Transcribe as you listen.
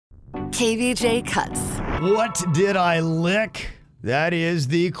KVJ cuts. What did I lick? That is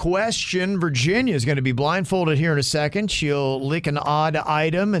the question. Virginia is going to be blindfolded here in a second. She'll lick an odd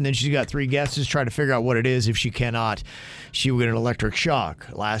item, and then she's got 3 guesses. Try to figure out what it is. If she cannot, she will get an electric shock.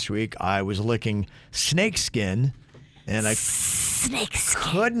 Last week, I was licking snake skin, and I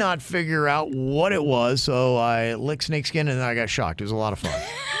could not figure out what it was, so I licked snake skin, and then I got shocked. It was a lot of fun.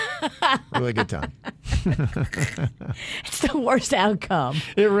 Really good time. It's the worst outcome.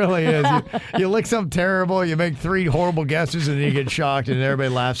 It really is. You lick something terrible, you make 3 horrible guesses, and then you get shocked, and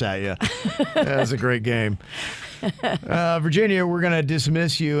everybody laughs at you. That's a great game. Virginia, we're going to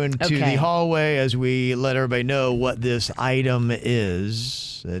dismiss you into the hallway as we let everybody know what this item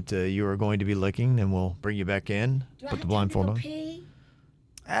is that you are going to be licking, and we'll bring you back in. Put the blindfold on. Pee?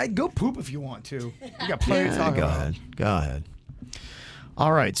 Go poop if you want to. You got plenty to talk about. Go ahead.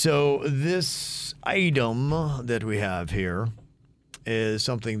 All right, so this item that we have here is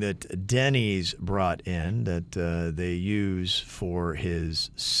something that Denny's brought in that they use for his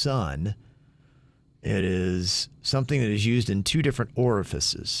son. It is something that is used in 2 different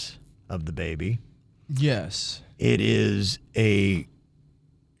orifices of the baby. Yes. It is a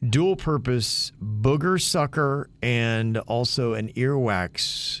dual-purpose booger sucker and also an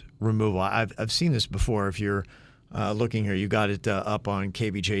earwax removal. I've seen this before. If you're looking here, you got it up on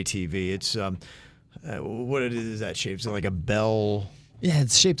KVJ TV. It's what is that shape? Is it like a bell? Yeah,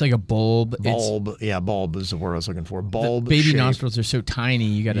 it's shaped like a bulb. Bulb. Bulb is the word I was looking for. Bulb. Baby shape. nostrils are so tiny.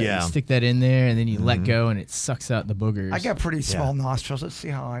 You got to stick that in there, and then you let go, and it sucks out the boogers. I got pretty small nostrils. Let's see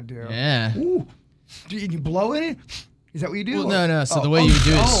how I do. Yeah. Ooh. Do you blow in it? Is that what you do? Well, no. So the way you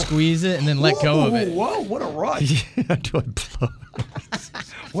do it is squeeze it and then let go of it. Whoa, what a rush. Do I blow?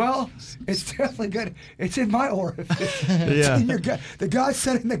 Well, it's definitely good. It's in my orifice. Yeah. It's in your the God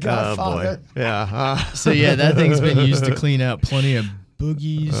said in the Godfather. Oh, boy. Yeah. So, yeah, that thing's been used to clean out plenty of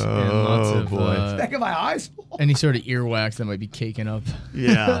boogies and lots of Back of my eyes. any sort of earwax that might be caking up.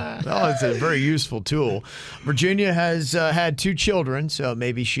 Yeah. Oh, it's a very useful tool. Virginia has had 2 children, so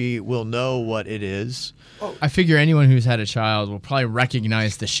maybe she will know what it is. I figure anyone who's had a child will probably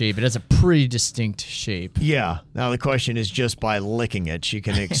recognize the shape. It has a pretty distinct shape. Yeah. Now the question is just by licking it. She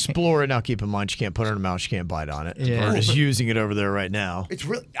can explore it. Now keep in mind she can't put it in her mouth. She can't bite on it. Yeah. We're just using it over there right now. It's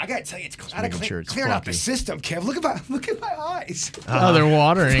really. I gotta tell you, it's sure it's clearing out the fluffy. system, Kev. Look at my eyes. Oh, they're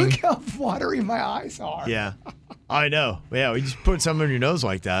watering. Look how watery my eyes are. Yeah. I know. Yeah, we just put something in your nose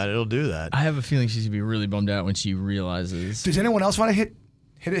like that. It'll do that. I have a feeling she's going to be really bummed out when she realizes. Does anyone else want to hit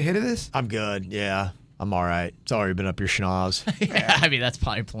of this? I'm good. Yeah. I'm all right. It's already been up your schnoz. Yeah, I mean, that's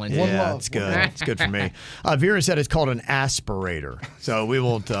probably plenty. Yeah, it's good. It's good for me. Vera said it's called an aspirator. So we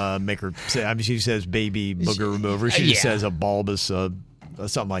won't make her say, I mean, she says baby booger remover. She just says a bulbous,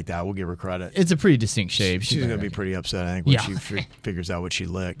 something like that. We'll give her credit. It's a pretty distinct shape. She's going to be pretty upset, I think, when she figures out what she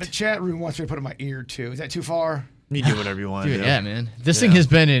licked. The chat room wants me to put it in my ear, too. Is that too far? You do whatever you want to do. Yeah, man. This thing has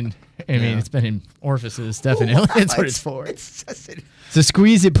been in, it's been in orifices, definitely. That's what it's for. So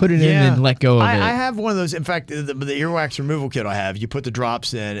squeeze it, put it in, and let go of it. I have one of those. In fact, the earwax removal kit I have, you put the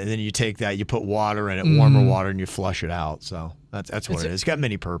drops in, and then you take that, you put water in it, warmer water, and you flush it out. So that's what it is. It's got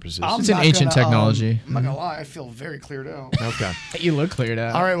many purposes. It's an ancient technology. I'm not going to lie. I feel very cleared out. Okay. You look cleared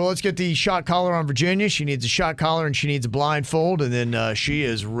out. All right, well, let's get the shot collar on Virginia. She needs a shot collar, and she needs a blindfold, and then she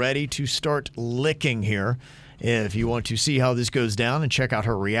is ready to start licking here. If you want to see how this goes down and check out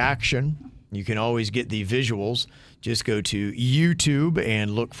her reaction, you can always get the visuals. Just go to YouTube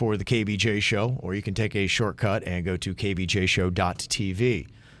and look for the KVJ Show, or you can take a shortcut and go to kvjshow.tv.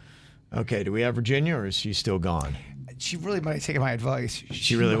 Okay, do we have Virginia, or is she still gone? She really might have taken my advice.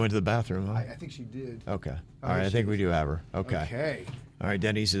 She really went to the bathroom, huh? I think she did. Okay. All right, I think we do have her. Okay. All right,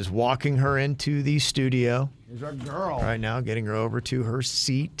 Denny's is walking her into the studio. Here's our girl. Right now, getting her over to her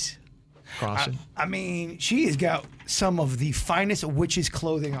seat. Crossing. I mean, she has got some of the finest witch's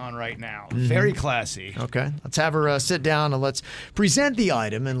clothing on right now. Very classy. Okay. Let's have her sit down and let's present the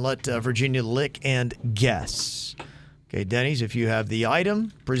item and let Virginia lick and guess. Okay, Denny's, if you have the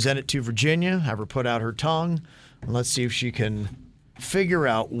item, present it to Virginia. Have her put out her tongue. And let's see if she can figure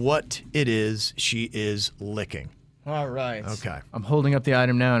out what it is she is licking. All right. Okay. I'm holding up the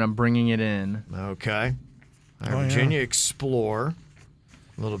item now, and I'm bringing it in. Okay. All right, Virginia, explore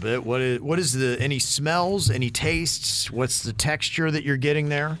a little bit. What is any smells, any tastes? What's the texture that you're getting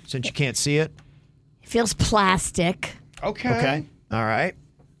there since you can't see it? It feels plastic. Okay. All right.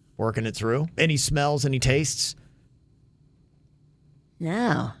 Working it through. Any smells, any tastes?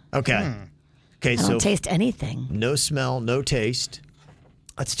 No. Okay. Okay, I so don't taste anything. no smell, no taste.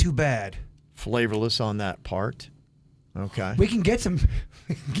 That's too bad. Flavorless on that part. Okay. We can get some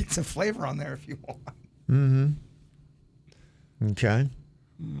flavor on there if you want. Okay.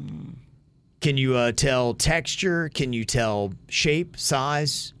 Can you tell texture? Can you tell shape,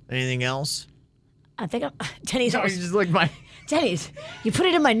 size, anything else? I think Denny's. No, you just like my. Denny's, you put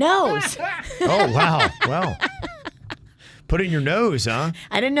it in my nose. Oh, wow. Well, put it in your nose, huh?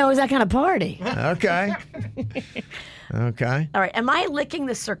 I didn't know it was that kind of party. Okay. Okay. All right. Am I licking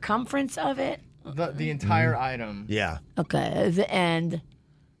the circumference of it? The entire item. Yeah. Okay. The end.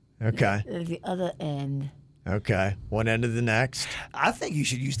 Okay. The other end. Okay. One end of the next. I think you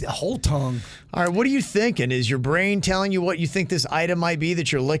should use the whole tongue. All right. What are you thinking? Is your brain telling you what you think this item might be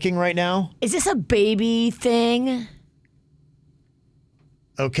that you're licking right now? Is this a baby thing?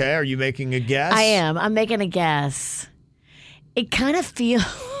 Okay. Are you making a guess? I am. I'm making a guess. It kind of feels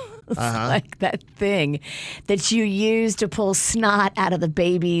like that thing that you use to pull snot out of the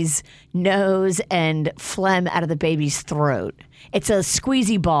baby's nose and phlegm out of the baby's throat. It's a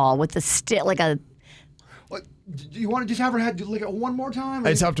squeezy ball with a stick, like a. What, do you want to just have her head lick it one more time?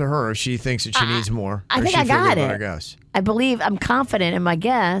 It's up to her if she thinks that she needs more. I or think she I got figured out it. her guess. I believe I'm confident in my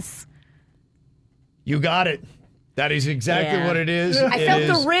guess. You got it. That is exactly Yeah. what it is. I It felt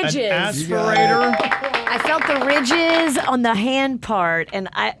the is ridges. An aspirator. I felt the ridges on the hand part, and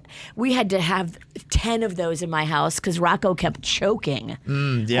we had to have 10 of those in my house because Rocco kept choking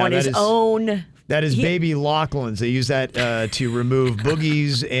Yeah, on that his is- own. That is baby Lachlan's. They use that to remove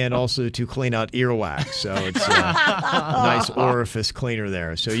boogies and also to clean out earwax. So it's a nice orifice cleaner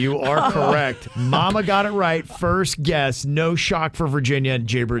there. So you are correct. Mama got it right. First guess. No shock for Virginia. And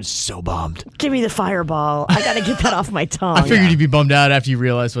Jaybird's so bummed. Give me the fireball. I got to get that off my tongue. I figured you'd be bummed out after you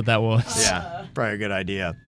realized what that was. Yeah, probably a good idea.